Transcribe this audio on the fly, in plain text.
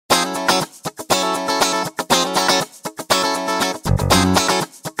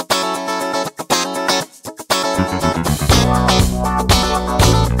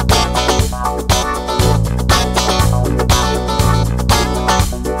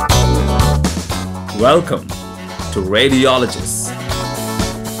Welcome to Radiologists,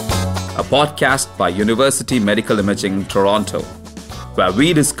 a podcast by University Medical Imaging Toronto, where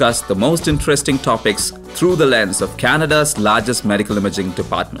we discuss the most interesting topics through the lens of Canada's largest medical imaging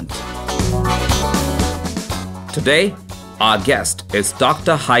department. Today, our guest is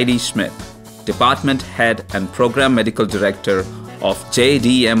Dr. Heidi Schmidt, Department Head and Program Medical Director of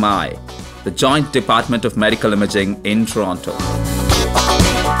JDMI, the Joint Department of Medical Imaging in Toronto.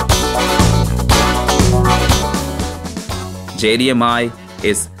 JDMI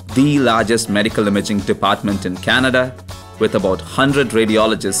is the largest medical imaging department in Canada, with about 100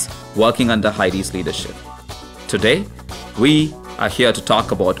 radiologists working under Heidi's leadership. Today, we are here to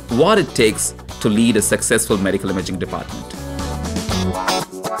talk about what it takes to lead a successful medical imaging department.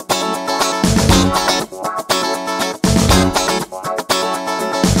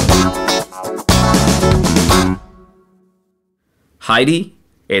 Heidi,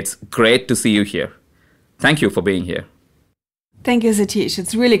 it's great to see you here. Thank you for being here. Thank you, Satish.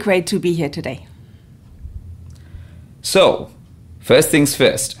 It's really great to be here today. So, first things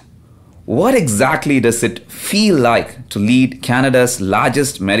first, what exactly does it feel like to lead Canada's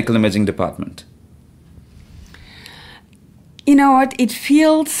largest medical imaging department? You know what? It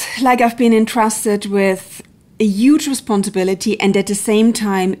feels like I've been entrusted with a huge responsibility and at the same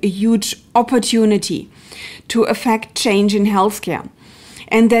time a huge opportunity to affect change in healthcare.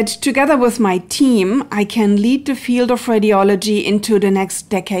 And that together with my team, I can lead the field of radiology into the next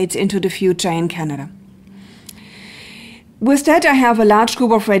decades, into the future in Canada. With that, I have a large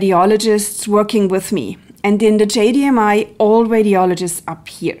group of radiologists working with me. And in the JDMI, all radiologists are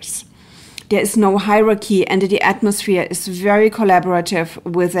peers. There is no hierarchy, and the atmosphere is very collaborative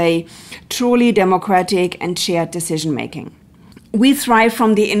with a truly democratic and shared decision-making. We thrive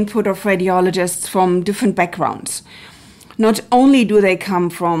from the input of radiologists from different backgrounds. Not only do they come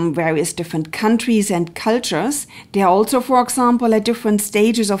from various different countries and cultures, they are also, for example, at different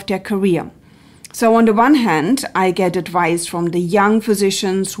stages of their career. So on the one hand, I get advice from the young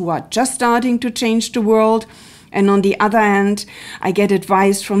physicians who are just starting to change the world. And on the other hand, I get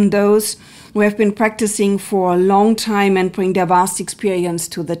advice from those who have been practicing for a long time and bring their vast experience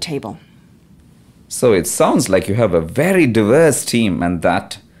to the table. So it sounds like you have a very diverse team and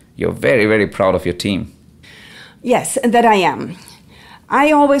that you're very, very proud of your team. Yes, that I am.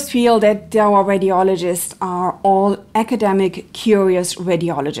 I always feel that our radiologists are all academic, curious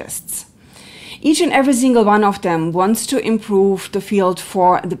radiologists. Each and every single one of them wants to improve the field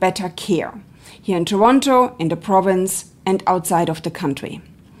for the better care, here in Toronto, in the province, and outside of the country.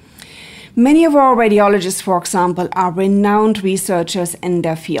 Many of our radiologists, for example, are renowned researchers in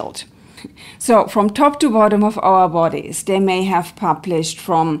their field. So from top to bottom of our bodies, they may have published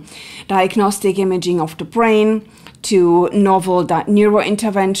from diagnostic imaging of the brain to novel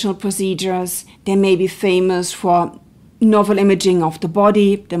neurointerventional procedures. They may be famous for novel imaging of the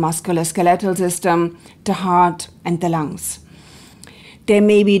body, the musculoskeletal system, the heart, and the lungs. They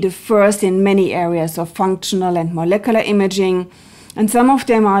may be the first in many areas of functional and molecular imaging, and some of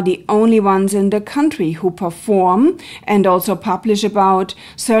them are the only ones in the country who perform and also publish about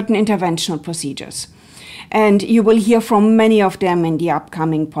certain interventional procedures. And you will hear from many of them in the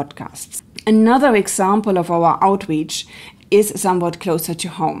upcoming podcasts. Another example of our outreach is somewhat closer to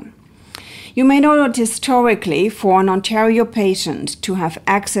home. You may know that historically, for an Ontario patient to have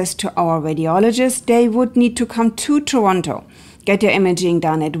access to our radiologist, they would need to come to Toronto, get their imaging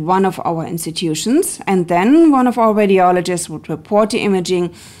done at one of our institutions, and then one of our radiologists would report the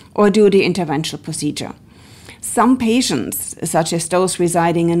imaging or do the interventional procedure. Some patients, such as those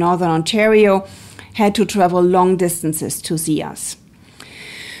residing in Northern Ontario, had to travel long distances to see us.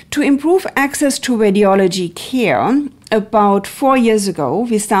 To improve access to radiology care, about 4 years ago,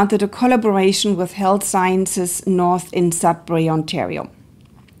 we started a collaboration with Health Sciences North in Sudbury, Ontario.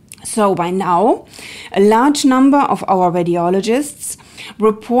 So by now, a large number of our radiologists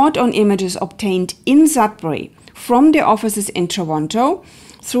report on images obtained in Sudbury from their offices in Toronto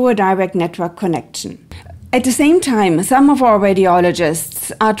through a direct network connection. At the same time, some of our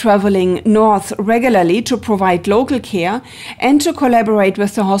radiologists are traveling north regularly to provide local care and to collaborate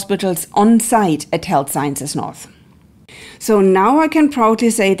with the hospitals on site at Health Sciences North. So now I can proudly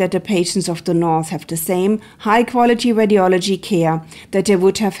say that the patients of the North have the same high-quality radiology care that they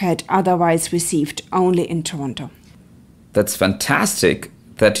would have had otherwise received only in Toronto. That's fantastic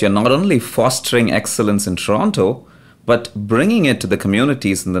that you're not only fostering excellence in Toronto, but bringing it to the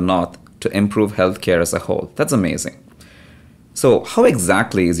communities in the North to improve healthcare as a whole. That's amazing. So how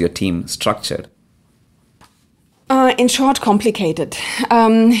exactly is your team structured? In short, complicated.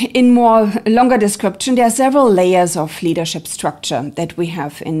 In more longer description, there are several layers of leadership structure that we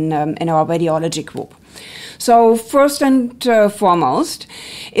have in our radiology group. So first and foremost,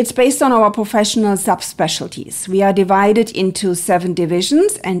 it's based on our professional subspecialties. We are divided into 7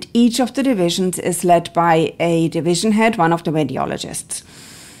 divisions, and each of the divisions is led by a division head, one of the radiologists.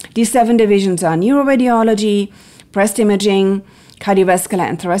 These 7 divisions are neuroradiology, breast imaging, cardiovascular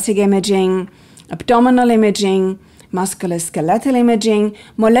and thoracic imaging, abdominal imaging, musculoskeletal imaging,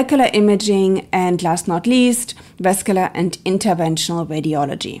 molecular imaging, and last not least, vascular and interventional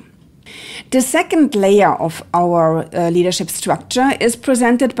radiology. The second layer of our leadership structure is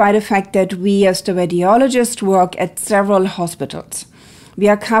presented by the fact that we as the radiologists work at several hospitals. We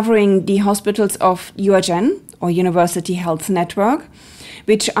are covering the hospitals of UHN, or University Health Network,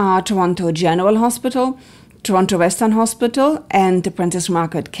 which are Toronto General Hospital, Toronto Western Hospital, and the Princess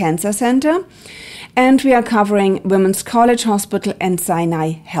Margaret Cancer Centre. And we are covering Women's College Hospital and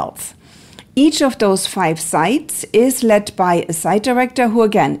Sinai Health. Each of those 5 sites is led by a site director who,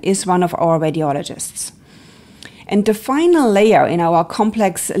 again, is one of our radiologists. And the final layer in our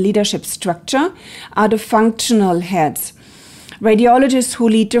complex leadership structure are the functional heads, radiologists who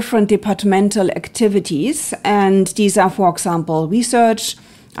lead different departmental activities. And these are, for example, research,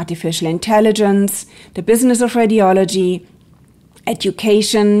 artificial intelligence, the business of radiology,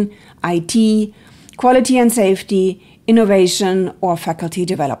 education, IT, quality and safety, innovation, or faculty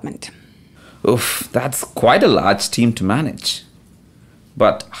development. Oof, that's quite a large team to manage.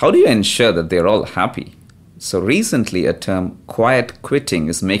 But how do you ensure that they're all happy? So recently a term quiet quitting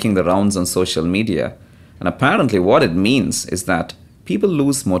is making the rounds on social media. And apparently what it means is that people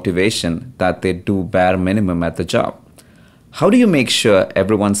lose motivation that they do bare minimum at the job. How do you make sure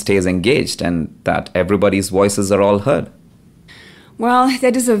everyone stays engaged and that everybody's voices are all heard? Well,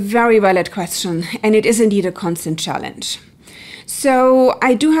 that is a very valid question, and it is indeed a constant challenge. So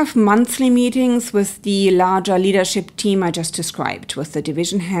I do have monthly meetings with the larger leadership team I just described, with the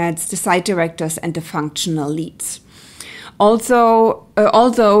division heads, the site directors, and the functional leads. Also,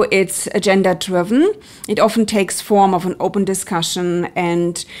 although it's agenda-driven, it often takes form of an open discussion,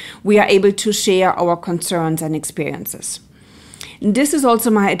 and we are able to share our concerns and experiences. This is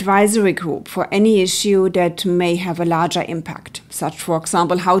also my advisory group for any issue that may have a larger impact, such, for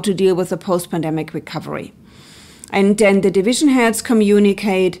example, how to deal with the post-pandemic recovery. And then the division heads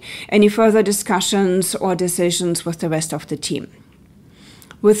communicate any further discussions or decisions with the rest of the team.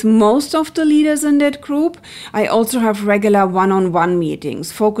 With most of the leaders in that group, I also have regular one-on-one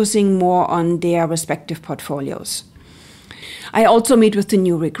meetings, focusing more on their respective portfolios. I also meet with the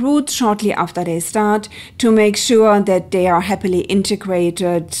new recruits shortly after they start to make sure that they are happily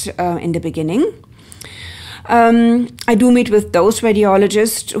integrated in the beginning. I do meet with those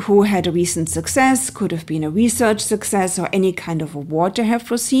radiologists who had a recent success, could have been a research success or any kind of award they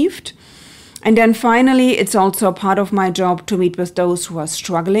have received. And then finally, it's also a part of my job to meet with those who are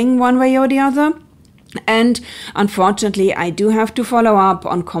struggling one way or the other. And unfortunately, I do have to follow up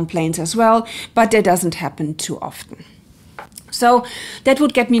on complaints as well, but that doesn't happen too often. So that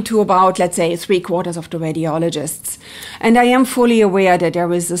would get me to about, let's say, 3/4 of the radiologists. And I am fully aware that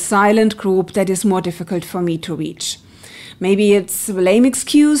there is a silent group that is more difficult for me to reach. Maybe it's a lame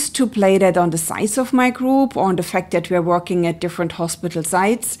excuse to play that on the size of my group or on the fact that we're working at different hospital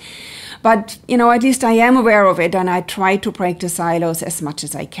sites. But, at least I am aware of it, and I try to break the silos as much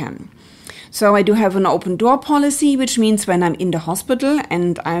as I can. So I do have an open door policy, which means when I'm in the hospital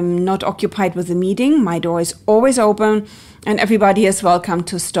and I'm not occupied with a meeting, my door is always open and everybody is welcome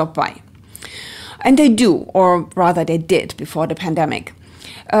to stop by. And they do, or rather they did before the pandemic.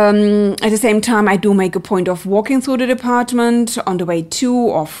 At the same time, I do make a point of walking through the department on the way to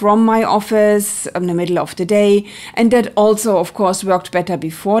or from my office in the middle of the day. And that also, of course, worked better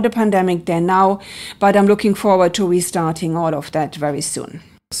before the pandemic than now. But I'm looking forward to restarting all of that very soon.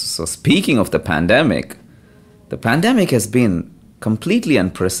 So speaking of the pandemic has been completely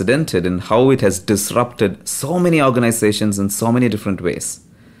unprecedented in how it has disrupted so many organizations in so many different ways.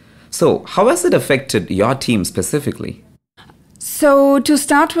 So how has it affected your team specifically? So to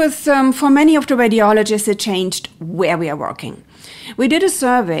start with, for many of the radiologists, it changed where we are working. We did a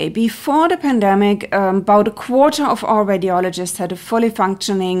survey before the pandemic. About 1/4 of our radiologists had a fully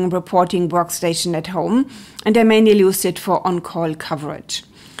functioning reporting workstation at home, and they mainly used it for on-call coverage.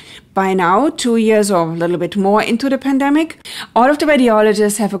 By now, 2 years or a little bit more into the pandemic, all of the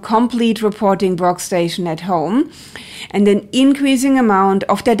radiologists have a complete reporting workstation at home, and an increasing amount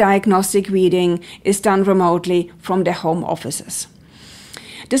of their diagnostic reading is done remotely from their home offices.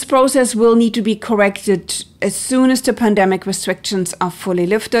 This process will need to be corrected as soon as the pandemic restrictions are fully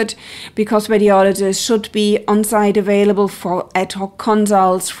lifted, because radiologists should be on-site available for ad hoc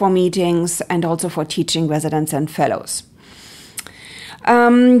consults, for meetings, and also for teaching residents and fellows.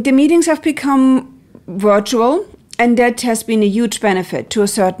 The meetings have become virtual, and that has been a huge benefit to a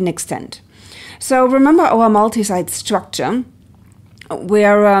certain extent. So remember our multi-site structure,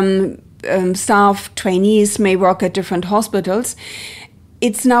 where staff, trainees may work at different hospitals.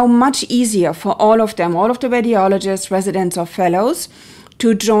 It's now much easier for all of them, all of the radiologists, residents or fellows,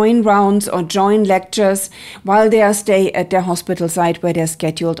 to join rounds or join lectures while they stay at their hospital site where they're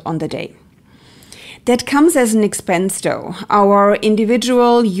scheduled on the day. That comes as an expense though. Our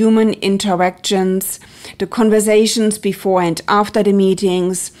individual human interactions, the conversations before and after the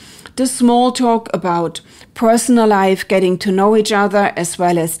meetings, the small talk about personal life, getting to know each other, as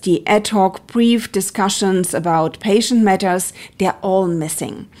well as the ad hoc brief discussions about patient matters, they're all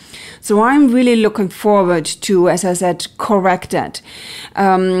missing. So I'm really looking forward to, as I said, correct that,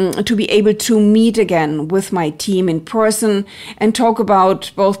 to be able to meet again with my team in person and talk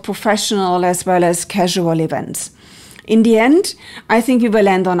about both professional as well as casual events. In the end, I think we will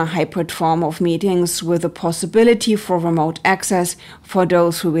land on a hybrid form of meetings with a possibility for remote access for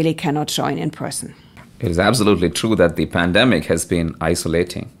those who really cannot join in person. It is absolutely true that the pandemic has been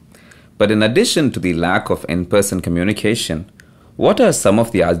isolating. But in addition to the lack of in-person communication, what are some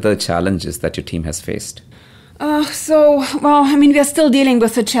of the other challenges that your team has faced? We are still dealing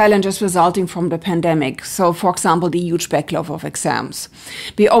with the challenges resulting from the pandemic. So, for example, the huge backlog of exams.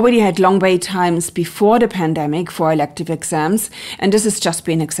 We already had long wait times before the pandemic for elective exams, and this has just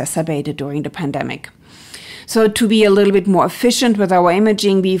been exacerbated during the pandemic. So to be a little bit more efficient with our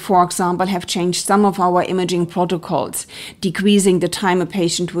imaging, we, for example, have changed some of our imaging protocols, decreasing the time a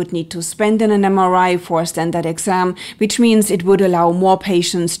patient would need to spend in an MRI for a standard exam, which means it would allow more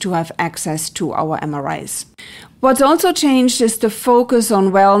patients to have access to our MRIs. What's also changed is the focus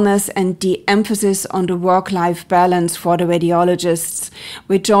on wellness and the emphasis on the work-life balance for the radiologists,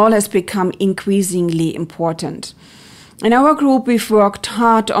 which all has become increasingly important. In our group, we've worked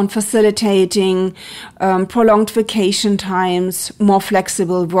hard on facilitating prolonged vacation times, more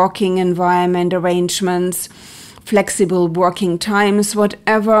flexible working environment arrangements, flexible working times,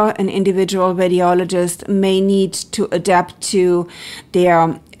 whatever an individual radiologist may need to adapt to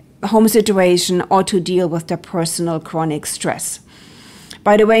their home situation or to deal with their personal chronic stress.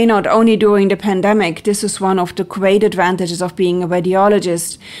 By the way, not only during the pandemic, this is one of the great advantages of being a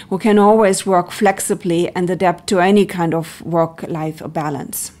radiologist who can always work flexibly and adapt to any kind of work-life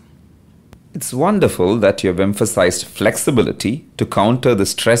balance. It's wonderful that you have emphasized flexibility to counter the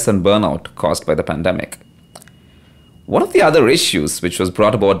stress and burnout caused by the pandemic. One of the other issues which was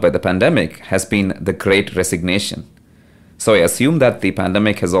brought about by the pandemic has been the Great Resignation. So I assume that the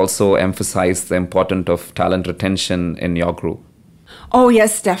pandemic has also emphasized the importance of talent retention in your group. Oh,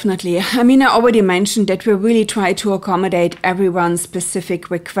 yes, definitely. I already mentioned that we really try to accommodate everyone's specific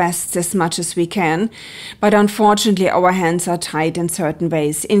requests as much as we can. But unfortunately, our hands are tied in certain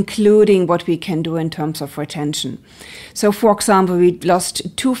ways, including what we can do in terms of retention. So, for example, we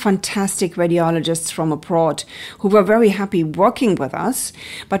lost 2 fantastic radiologists from abroad who were very happy working with us.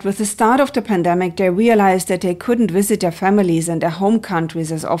 But with the start of the pandemic, they realized that they couldn't visit their families in their home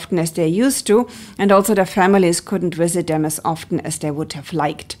countries as often as they used to. And also their families couldn't visit them as often as they would have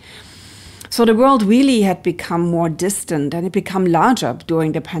liked. So the world really had become more distant and it became larger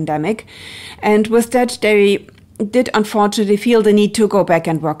during the pandemic. And with that, they did unfortunately feel the need to go back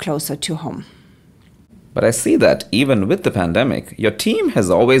and work closer to home. But I see that even with the pandemic, your team has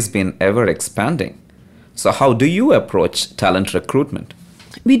always been ever expanding. So how do you approach talent recruitment?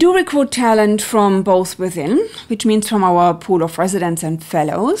 We do recruit talent from both within, which means from our pool of residents and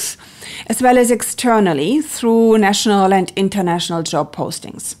fellows, as well as externally through national and international job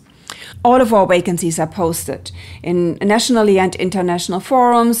postings. All of our vacancies are posted in nationally and international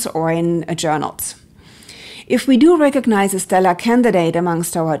forums or in journals. If we do recognize a stellar candidate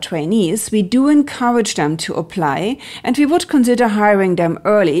amongst our trainees, we do encourage them to apply, and we would consider hiring them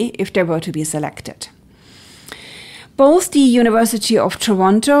early if they were to be selected. Both the University of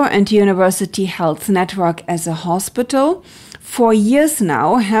Toronto and the University Health Network as a hospital for years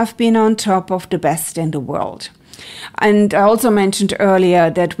now have been on top of the best in the world. And I also mentioned earlier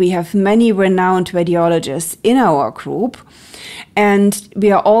that we have many renowned radiologists in our group, and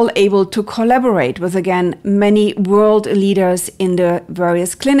we are all able to collaborate with, again, many world leaders in the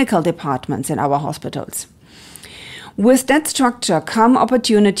various clinical departments in our hospitals. With that structure come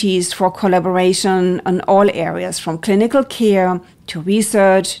opportunities for collaboration on all areas, from clinical care to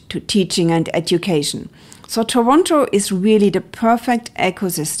research to teaching and education. So Toronto is really the perfect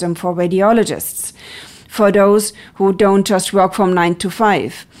ecosystem for radiologists, for those who don't just work from 9 to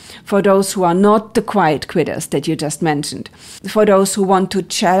 5, for those who are not the quiet quitters that you just mentioned, for those who want to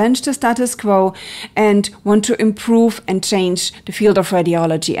challenge the status quo and want to improve and change the field of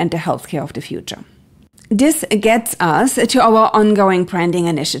radiology and the healthcare of the future. This gets us to our ongoing branding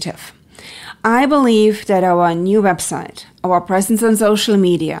initiative. I believe that our new website, our presence on social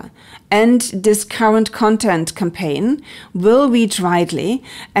media, and this current content campaign will reach widely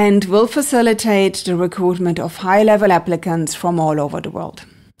and will facilitate the recruitment of high-level applicants from all over the world.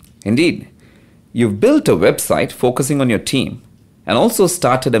 Indeed. You've built a website focusing on your team and also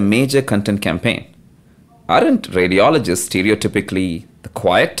started a major content campaign. Aren't radiologists stereotypically the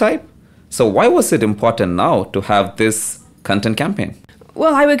quiet type? So why was it important now to have this content campaign?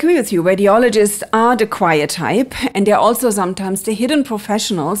 Well, I agree with you. Radiologists are the quiet type, and they're also sometimes the hidden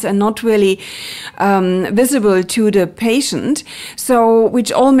professionals and not really visible to the patient. So, which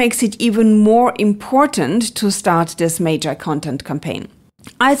all makes it even more important to start this major content campaign.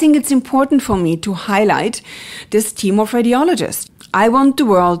 I think it's important for me to highlight this team of radiologists. I want the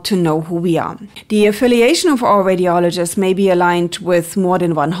world to know who we are. The affiliation of our radiologists may be aligned with more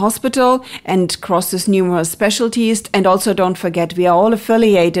than one hospital and crosses numerous specialties. And also don't forget, we are all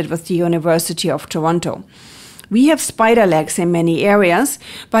affiliated with the University of Toronto. We have spider legs in many areas,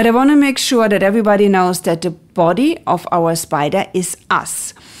 but I want to make sure that everybody knows that the body of our spider is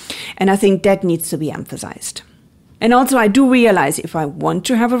us. And I think that needs to be emphasized. And also I do realize if I want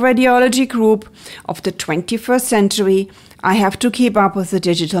to have a radiology group of the 21st century, I have to keep up with the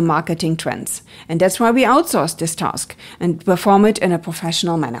digital marketing trends. And that's why we outsource this task and perform it in a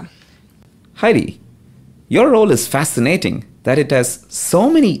professional manner. Heidi, your role is fascinating that it has so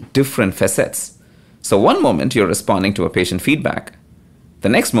many different facets. So one moment you're responding to a patient feedback, the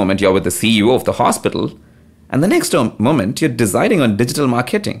next moment you're with the CEO of the hospital, and the next moment you're deciding on digital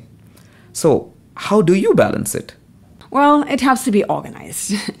marketing. So how do you balance it? Well, it has to be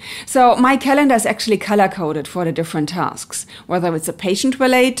organized. So my calendar is actually color-coded for the different tasks, whether it's a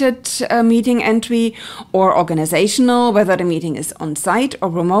patient-related meeting entry or organizational, whether the meeting is on-site or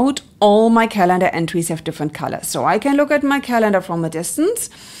remote, all my calendar entries have different colors. So I can look at my calendar from a distance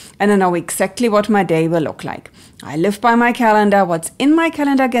and I know exactly what my day will look like. I live by my calendar. What's in my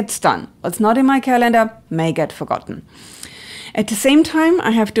calendar gets done. What's not in my calendar may get forgotten. At the same time,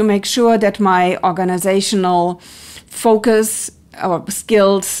 I have to make sure that my organizational focus or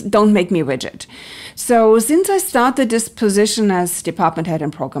skills don't make me rigid. So since I started this position as department head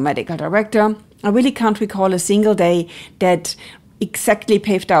and program medical director, I really can't recall a single day that exactly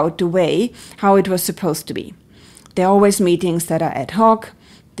paved out the way how it was supposed to be. There are always meetings that are ad hoc,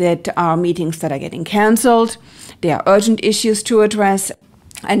 that are meetings that are getting cancelled, there are urgent issues to address.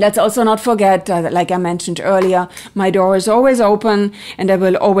 And let's also not forget, like I mentioned earlier, my door is always open and there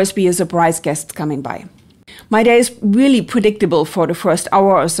will always be a surprise guest coming by. My day is really predictable for the first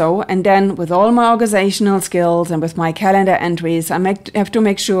hour or so, and then with all my organizational skills and with my calendar entries, I have to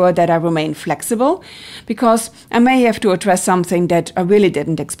make sure that I remain flexible, because I may have to address something that I really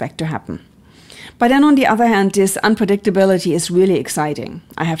didn't expect to happen. But then on the other hand, this unpredictability is really exciting.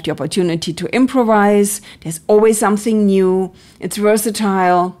 I have the opportunity to improvise, there's always something new, it's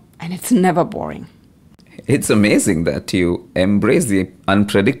versatile, and it's never boring. It's amazing that you embrace the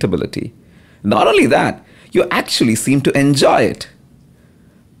unpredictability. Not only that, you actually seem to enjoy it.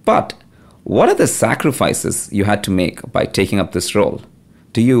 But what are the sacrifices you had to make by taking up this role?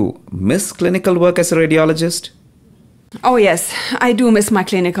 Do you miss clinical work as a radiologist? Oh yes, I do miss my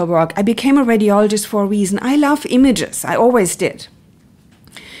clinical work. I became a radiologist for a reason. I love images. I always did.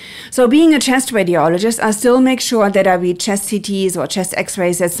 So being a chest radiologist, I still make sure that I read chest CTs or chest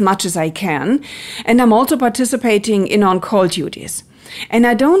x-rays as much as I can. And I'm also participating in on-call duties. And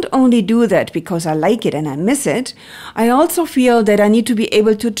I don't only do that because I like it and I miss it. I also feel that I need to be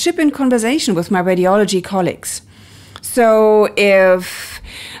able to chip in conversation with my radiology colleagues. So if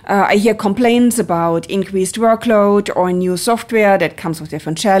I hear complaints about increased workload or new software that comes with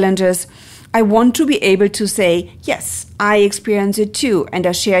different challenges, I want to be able to say, yes, I experience it too, and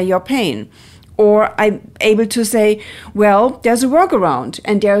I share your pain. Or I'm able to say, well, there's a workaround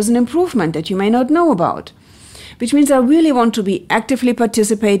and there's an improvement that you may not know about. Which means I really want to be actively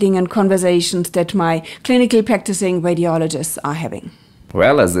participating in conversations that my clinical practicing radiologists are having.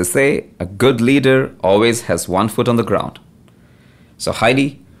 Well, as they say, a good leader always has one foot on the ground. So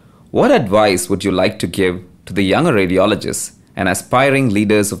Heidi, what advice would you like to give to the younger radiologists and aspiring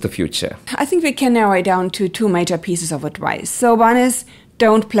leaders of the future? I think we can narrow it down to two major pieces of advice. So one is,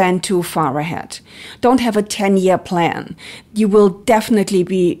 don't plan too far ahead. Don't have a 10-year plan. You will definitely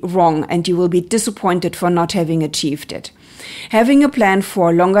be wrong and you will be disappointed for not having achieved it. Having a plan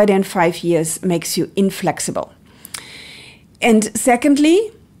for longer than 5 years makes you inflexible. And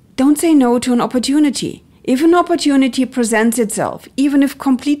secondly, don't say no to an opportunity. If an opportunity presents itself, even if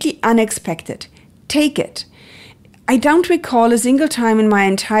completely unexpected, take it. I don't recall a single time in my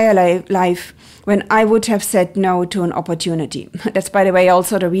entire life when I would have said no to an opportunity. That's, by the way,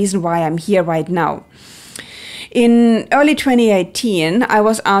 also the reason why I'm here right now. In early 2018, I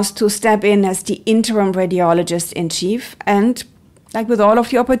was asked to step in as the interim radiologist in chief, and like with all of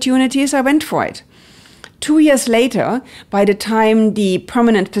the opportunities, I went for it. 2 years later, by the time the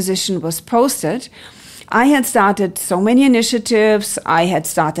permanent position was posted, I had started so many initiatives, I had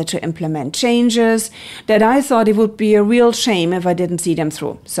started to implement changes, that I thought it would be a real shame if I didn't see them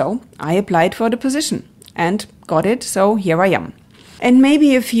through. So I applied for the position and got it, so here I am. And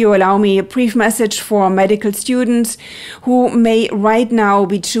maybe if you allow me a brief message for medical students who may right now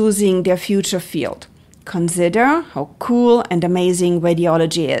be choosing their future field. Consider how cool and amazing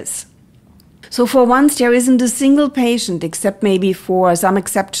radiology is. So for once, there isn't a single patient, except maybe for some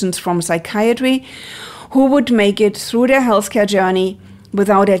exceptions from psychiatry, who would make it through their healthcare journey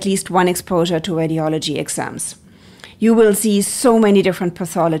without at least one exposure to radiology exams. You will see so many different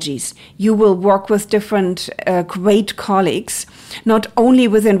pathologies. You will work with different great colleagues, not only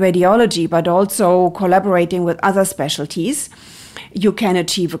within radiology, but also collaborating with other specialties. You can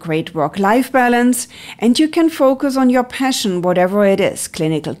achieve a great work-life balance, and you can focus on your passion, whatever it is,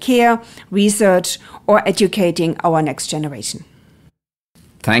 clinical care, research, or educating our next generation.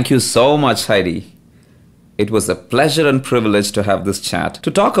 Thank you so much, Heidi. It was a pleasure and privilege to have this chat to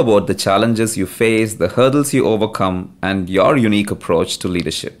talk about the challenges you face, the hurdles you overcome, and your unique approach to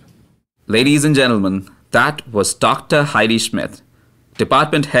leadership. Ladies and gentlemen, that was Dr. Heidi Schmidt,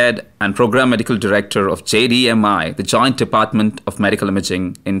 Department Head and Program Medical Director of JDMI, the Joint Department of Medical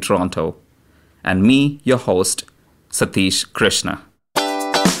Imaging in Toronto, and me, your host, Satish Krishna.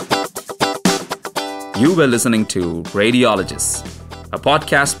 You were listening to Radiologists, a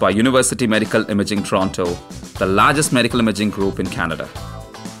podcast by University Medical Imaging Toronto, the largest medical imaging group in Canada.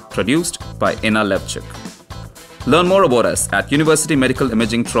 Produced by Ina Levchuk. Learn more about us at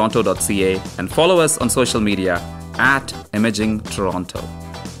universitymedicalimagingtoronto.ca and follow us on social media @Imaging Toronto.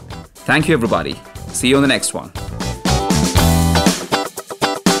 Thank you, everybody. See you on the next one.